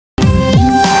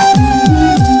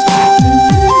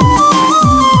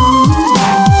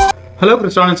Hello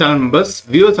Christo Ananth channel members,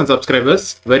 viewers and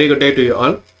subscribers, very good day to you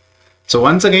all. So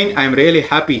once again, I am really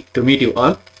happy to meet you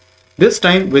all. This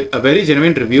time with a very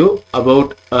genuine review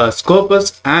about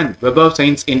Scopus and Web of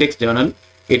Science Index journal.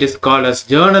 It is called as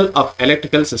Journal of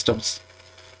Electrical Systems.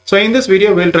 So in this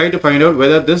video, we'll try to find out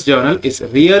whether this journal is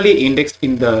really indexed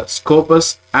in the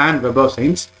Scopus and Web of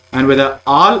Science and whether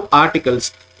all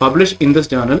articles published in this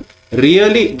journal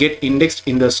really get indexed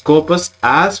in the Scopus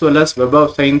as well as Web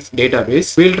of Science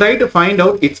database. We'll try to find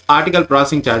out its article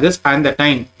processing charges and the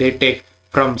time they take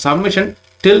from submission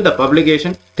till the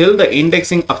publication till the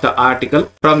indexing of the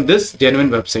article from this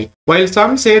genuine website. While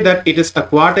some say that it is a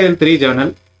quartile 3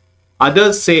 journal,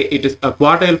 others say it is a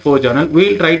quartile 4 journal,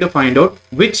 we'll try to find out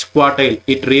which quartile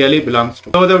it really belongs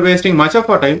to. So without wasting much of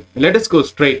our time, let us go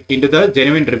straight into the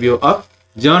genuine review of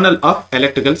Journal of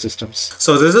Electrical Systems.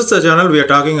 So this is the journal we are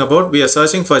talking about. We are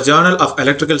searching for Journal of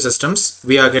Electrical Systems.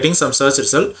 We are getting some search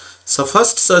result. So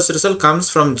first search result comes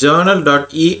from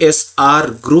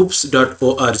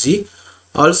journal.esrgroups.org.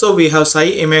 Also we have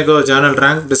Sci-Imago journal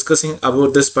rank discussing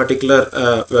about this particular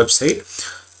website.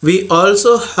 We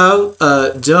also have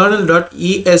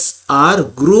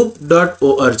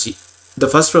journal.esrgroup.org. The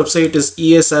first website is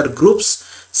ESR Groups,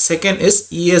 second is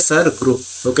ESR Group.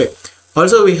 Okay.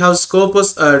 Also we have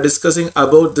Scopus discussing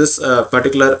about this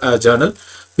particular journal.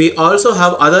 We also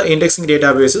have other indexing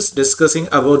databases discussing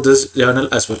about this journal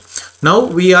as well. Now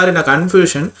we are in a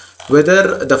confusion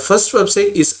whether the first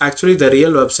website is actually the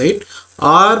real website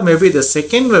or maybe the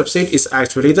second website is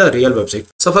actually the real website.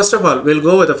 So first of all, we'll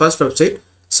go with the first website.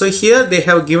 So here they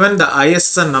have given the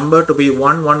ISSN number to be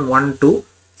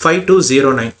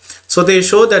 11125209. So they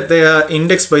show that they are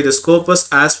indexed by the Scopus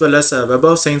as well as a Web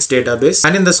of Science database.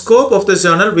 And in the scope of this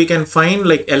journal, we can find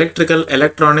like electrical,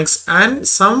 electronics and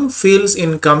some fields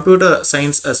in computer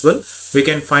science as well. We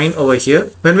can find over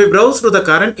here. When we browse through the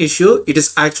current issue, it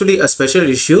is actually a special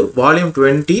issue, volume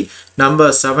 20,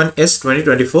 number 7S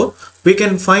 2024. We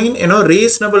can find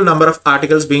reasonable number of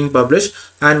articles being published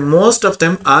and most of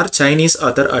them are Chinese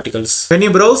author articles. When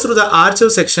you browse through the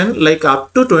archive section, like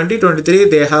up to 2023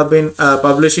 they have been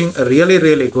publishing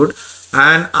really good,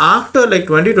 and after like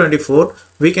 2024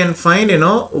 we can find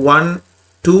 1,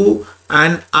 2,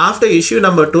 and after issue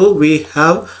number 2 we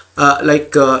have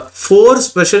 4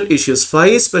 special issues,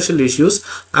 5 special issues,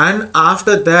 and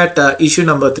after that issue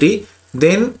number 3,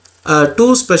 then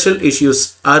 2 special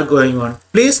issues are going on.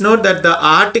 Please note that the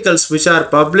articles which are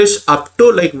published up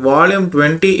to like volume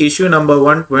 20 issue number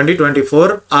 1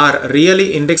 2024 are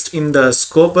really indexed in the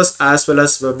Scopus as well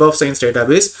as Web of Science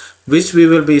database, which we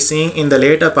will be seeing in the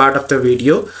later part of the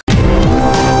video.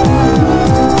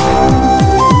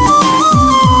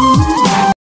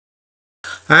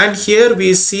 And here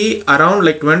we see around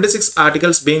like 26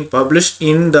 articles being published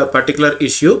in the particular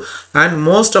issue and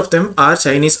most of them are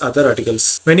Chinese author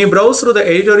articles. When you browse through the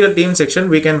editorial team section,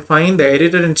 we can find the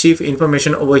editor-in-chief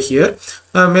information over here.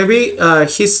 Maybe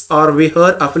his or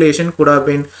her affiliation could have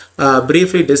been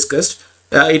briefly discussed.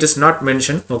 It is not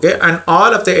mentioned, okay, and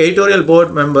all of the editorial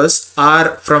board members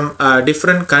are from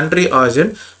different country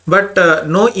origin, but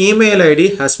no email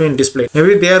ID has been displayed.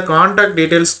 Maybe their contact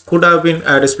details could have been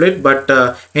displayed, but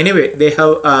anyway, they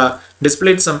have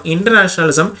displayed some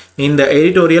internationalism in the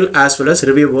editorial as well as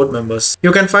review board members.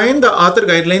 You can find the author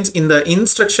guidelines in the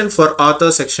instruction for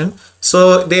author section.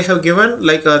 So they have given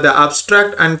like the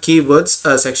abstract and keywords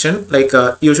section, like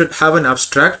you should have an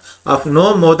abstract of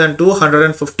no more than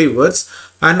 250 words,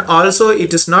 and also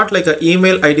it is not like an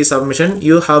email ID submission.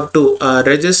 You have to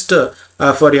register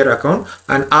for your account,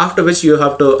 and after which you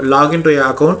have to log into your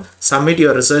account, submit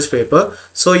your research paper.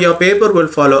 So your paper will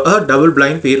follow a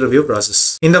double-blind peer review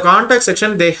process. In the contact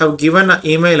section, they have given an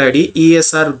email ID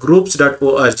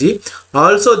esrgroups.org.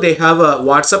 Also, they have a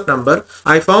WhatsApp number.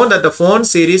 I found that the phone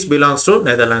series belongs to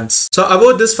Netherlands. So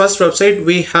about this first website,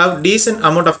 we have decent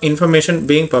amount of information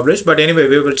being published. But anyway,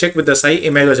 we will check with the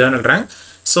Sci-Imago journal rank.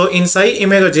 So in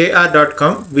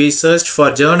sci-imagojr.com, we searched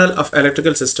for Journal of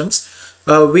Electrical Systems.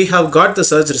 We have got the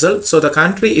search result. So the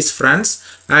country is France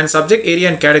and subject area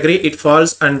and category, it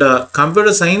falls under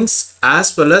computer science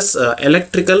as well as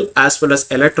electrical as well as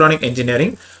electronic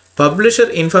engineering. Publisher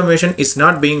information is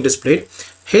not being displayed.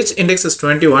 H index is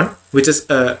 21, which is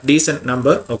a decent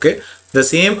number. Okay, the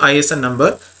same ISN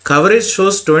number. Coverage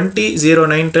shows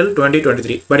 2009 till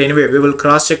 2023. But anyway, we will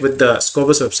cross check with the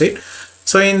Scopus website.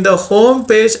 So in the home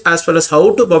page as well as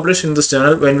how to publish in this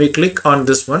journal, when we click on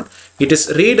this one, it is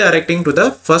redirecting to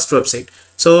the first website.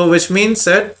 So which means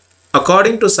that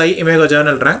according to Sci-Imago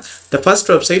journal rank, the first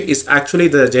website is actually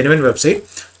the genuine website.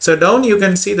 So down you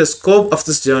can see the scope of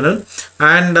this journal,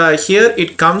 and here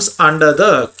it comes under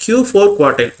the Q4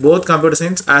 quartile, both computer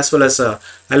science as well as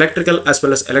electrical as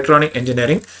well as electronic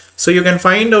engineering. So you can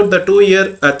find out the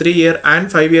 2-year, 3-year and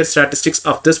 5-year statistics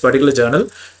of this particular journal.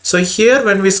 So here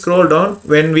when we scroll down,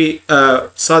 when we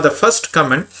saw the first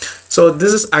comment, so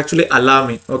this is actually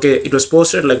alarming. Okay, it was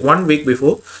posted like 1 week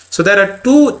before. So there are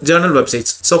 2 journal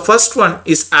websites. So first one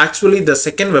is actually the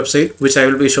second website which I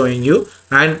will be showing you,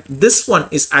 and this one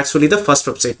is actually the first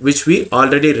website which we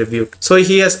already reviewed. So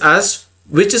he has asked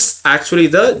which is actually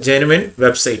the genuine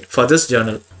website for this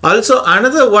journal. Also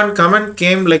another one comment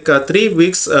came like 3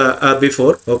 weeks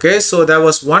before. Okay, so there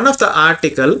was one of the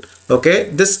article, okay,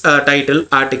 this title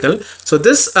article. So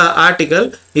this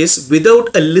article is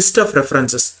without a list of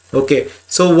references. Okay,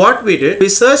 so what we did, we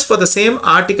searched for the same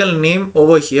article name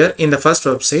over here in the first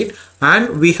website,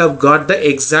 and we have got the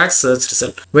exact search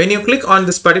result. When you click on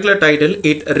this particular title,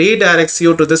 it redirects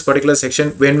you to this particular section.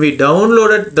 When we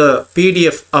downloaded the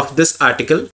PDF of this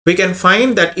article, we can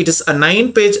find that it is a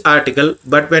 9-page article,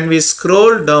 but when we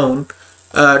scroll down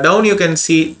you can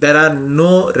see there are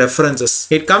no references.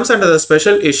 It comes under the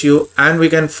special issue, and we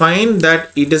can find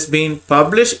that it is being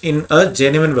published in a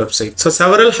genuine website. So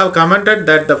several have commented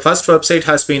that the first website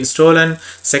has been stolen,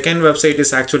 second website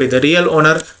is actually the real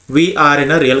owner. We are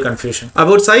in a real confusion.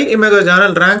 About Sci-Imago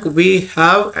journal rank, we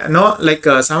have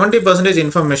 70%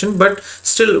 information, but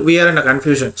still we are in a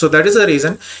confusion. So that is the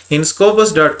reason in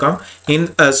Scopus.com,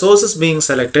 in sources being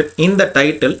selected, in the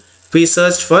title we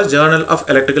searched for Journal of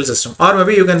Electrical System, or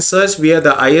maybe you can search via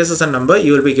the ISSN number,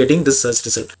 you will be getting this search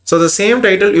result. So the same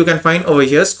title you can find over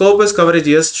here. Scopus coverage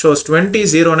years shows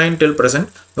 2009 till present.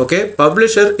 Okay,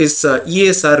 publisher is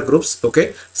ESR groups.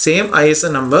 Okay, same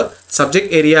ISSN number, subject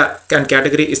area and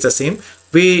category is the same.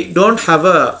 We don't have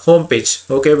a home page,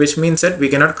 okay, which means that we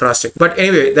cannot cross check. But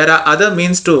anyway, there are other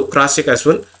means to cross check as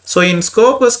well. So in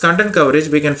Scopus content coverage,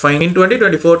 we can find in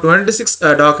 2024 26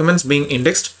 documents being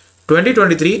indexed,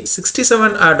 2023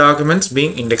 67 documents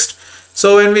being indexed.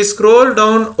 So when we scroll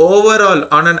down overall,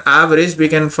 on an average we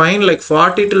can find like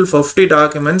 40 till 50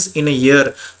 documents in a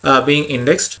year being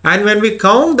indexed. And when we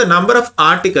count the number of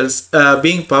articles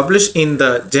being published in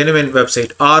the genuine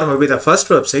website, or maybe the first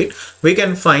website, we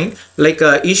can find like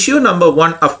issue number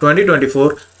 1 of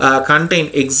 2024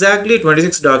 contain exactly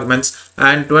 26 documents,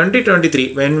 and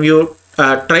 2023 when you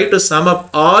try to sum up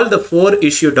all the 4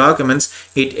 issue documents,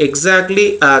 it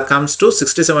exactly comes to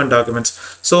 67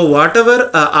 documents. So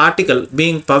whatever article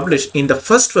being published in the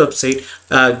first website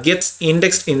gets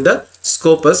indexed in the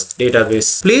Scopus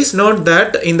database. Please note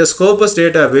that in the Scopus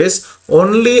database,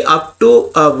 only up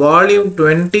to volume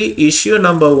 20 issue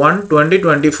number 1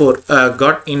 2024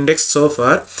 got indexed so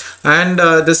far, and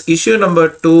this issue number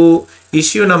 2,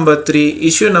 issue number 3,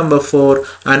 issue number 4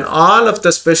 and all of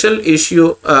the special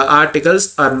issue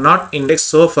articles are not indexed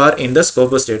so far in the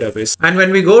Scopus database. And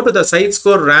when we go to the site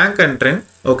score rank and trend,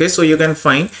 okay, so you can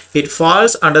find it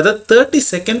falls under the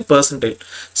 32nd percentile.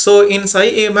 So in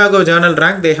Sci-Imago journal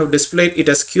rank, they have displayed it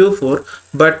as Q4,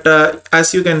 but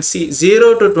as you can see,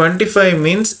 0 to 25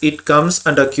 means it comes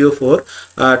under Q4,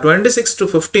 26 to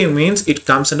 50 means it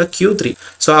comes under Q3.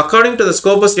 So according to the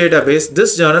Scopus database,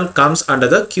 this journal comes under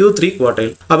the Q3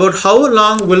 quartile. About how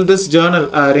long will this journal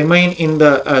remain in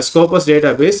the Scopus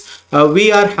database,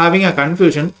 we are having a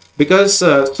confusion, because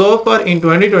so far in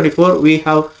 2024 we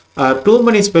have too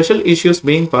many special issues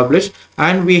being published,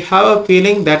 and we have a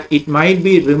feeling that it might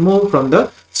be removed from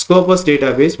the Scopus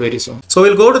database very soon. So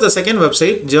we'll go to the second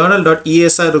website,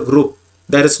 journal.esr group,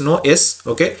 there is no S,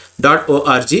 okay,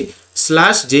 .org/JES.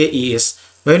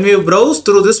 When we browse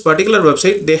through this particular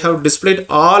website, they have displayed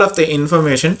all of the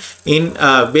information in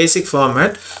basic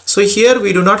format. So here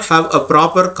we do not have a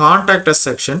proper contact us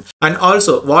section, and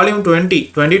also volume 20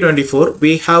 2024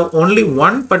 we have only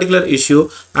one particular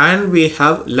issue and we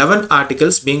have 11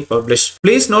 articles being published.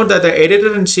 Please note that the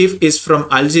editor-in-chief is from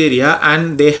Algeria,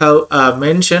 and they have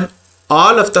mentioned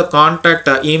all of the contact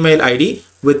email ID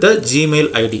with the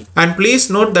Gmail ID. And please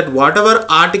note that whatever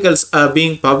articles are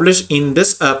being published in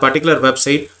this particular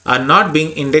website are not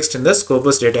being indexed in the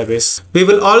Scopus database. We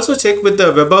will also check with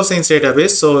the Web of Science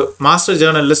database. So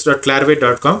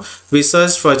masterjournalist.clarivate.com, we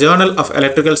searched for Journal of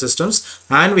Electrical Systems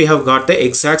and we have got the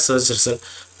exact search result.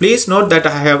 Please note that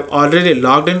I have already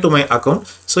logged into my account.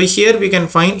 So here we can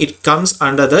find it comes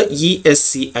under the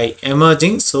ESCI,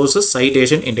 Emerging Sources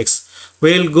Citation Index.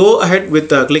 We'll go ahead with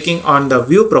clicking on the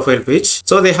view profile page.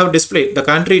 So they have displayed the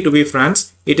country to be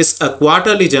France. It is a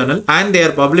quarterly journal and they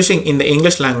are publishing in the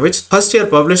English language. First year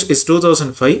published is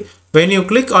 2005. When you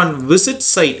click on visit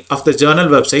site of the journal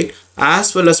website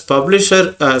as well as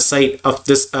publisher site of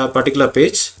this particular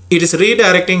page, it is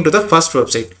redirecting to the first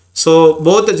website. So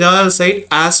both the journal site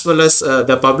as well as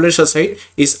the publisher site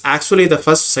is actually the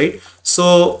first site.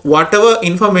 So whatever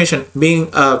information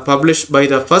being published by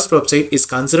the first website is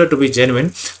considered to be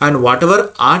genuine, and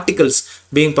whatever articles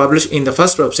being published in the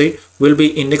first website will be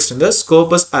indexed in the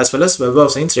Scopus as well as Web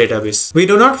of Science database. We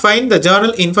do not find the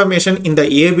journal information in the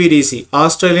ABDC,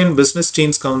 Australian Business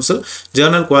Teams Council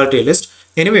journal quality list.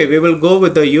 Anyway, we will go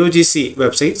with the UGC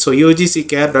website. So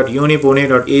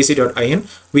ugccare.unipune.ac.in.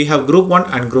 We have group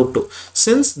 1 and group 2.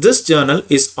 Since this journal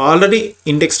is already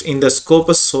indexed in the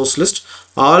Scopus source list,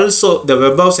 also the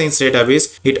Web of Science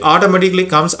database, it automatically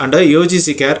comes under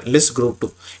UGCCare list group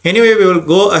 2. Anyway, we will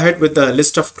go ahead with the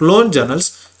list of clone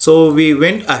journals. So we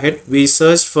went ahead, we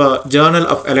searched for Journal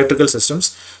of Electrical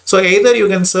Systems. So either you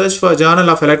can search for Journal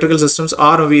of Electrical Systems,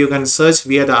 or maybe you can search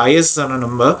via the ISSN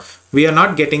number. We are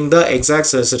not getting the exact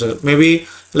search result. Maybe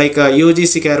like a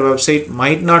UGCCare website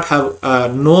might not have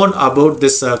known about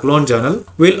this clone journal.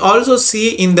 We'll also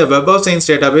see in the Web of Science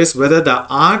database whether the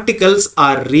articles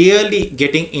are really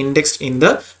getting indexed in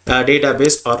the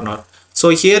database or not. So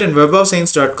here in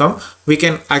webofscience.com, we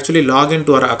can actually log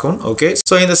into our account. Okay.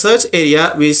 So in the search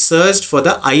area, we searched for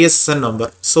the ISSN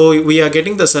number. So we are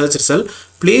getting the search result.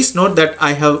 Please note that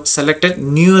I have selected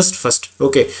newest first.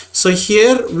 Okay. So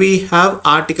here we have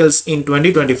articles in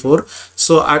 2024.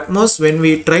 So at most when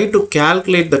we try to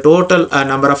calculate the total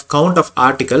number of count of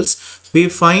articles, we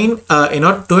find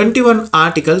 21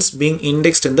 articles being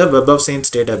indexed in the Web of Science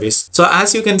database. So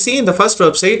as you can see in the first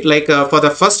website, like for the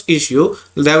first issue,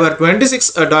 there were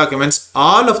 26 documents.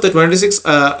 All of the 26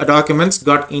 documents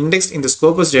got indexed in the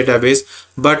Scopus database,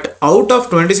 but out of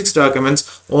 26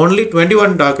 documents, only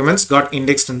 21 documents got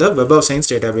indexed in the Web of Science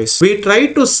database. We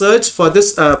tried to search for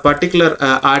this particular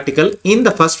article in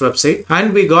the first website,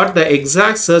 and we got the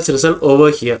exact search result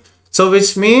over here. So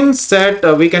which means that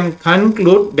we can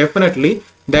conclude definitely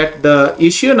that the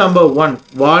issue number 1,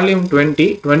 volume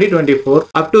 20, 2024,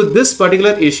 up to this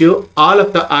particular issue, all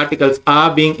of the articles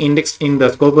are being indexed in the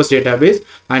Scopus database,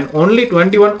 and only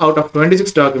 21 out of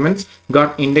 26 documents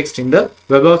got indexed in the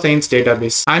Web of Science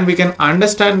database. And we can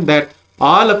understand that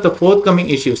all of the forthcoming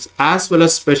issues as well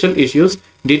as special issues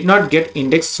did not get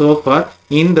indexed so far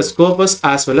in the Scopus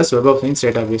as well as Web of Science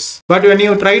database. But when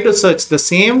you try to search the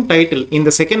same title in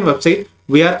the second website,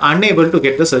 we are unable to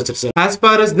get the search result. As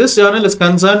far as this journal is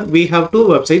concerned, we have two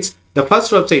websites. The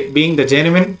first website being the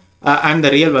genuine and the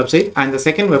real website, and the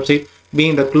second website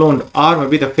being the cloned or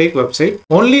maybe the fake website.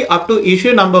 Only up to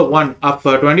issue number 1 of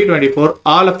 2024,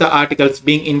 all of the articles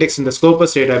being indexed in the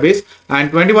Scopus database, and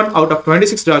 21 out of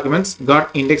 26 documents got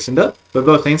indexed in the Web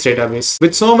of Science database.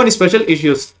 With so many special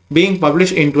issues being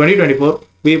published in 2024,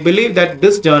 we believe that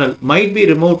this journal might be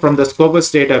removed from the Scopus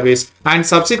database and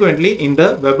subsequently in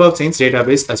the Web of Science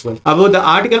database as well. About the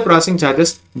article processing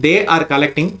charges, they are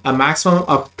collecting a maximum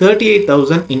of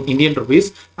 38,000 in Indian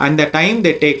rupees, and the time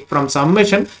they take from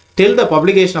submission till the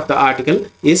publication of the article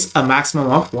is a maximum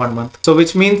of 1 month. So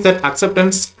which means that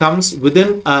acceptance comes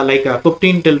within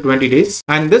 15 till 20 days.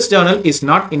 And this journal is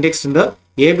not indexed in the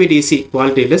ABDC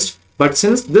quality list. But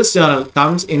since this journal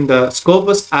comes in the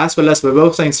Scopus as well as Web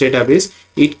of Science database,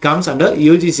 it comes under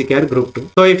UGCCare Group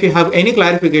 2. So if you have any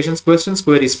clarifications, questions,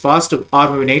 queries, positive or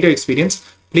maybe negative experience,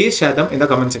 please share them in the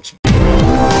comment section.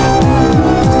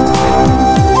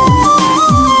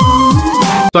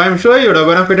 So I'm sure you would have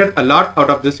benefited a lot out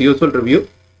of this useful review.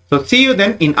 So see you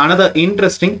then in another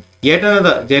interesting, yet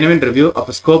another genuine review of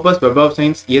a Scopus Web of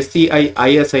Science, SCI,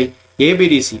 ISI,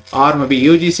 ABDC or maybe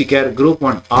UGCCare Group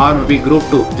 1 or maybe Group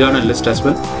 2 journal list as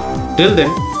well. Till then,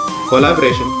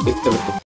 collaboration is everything.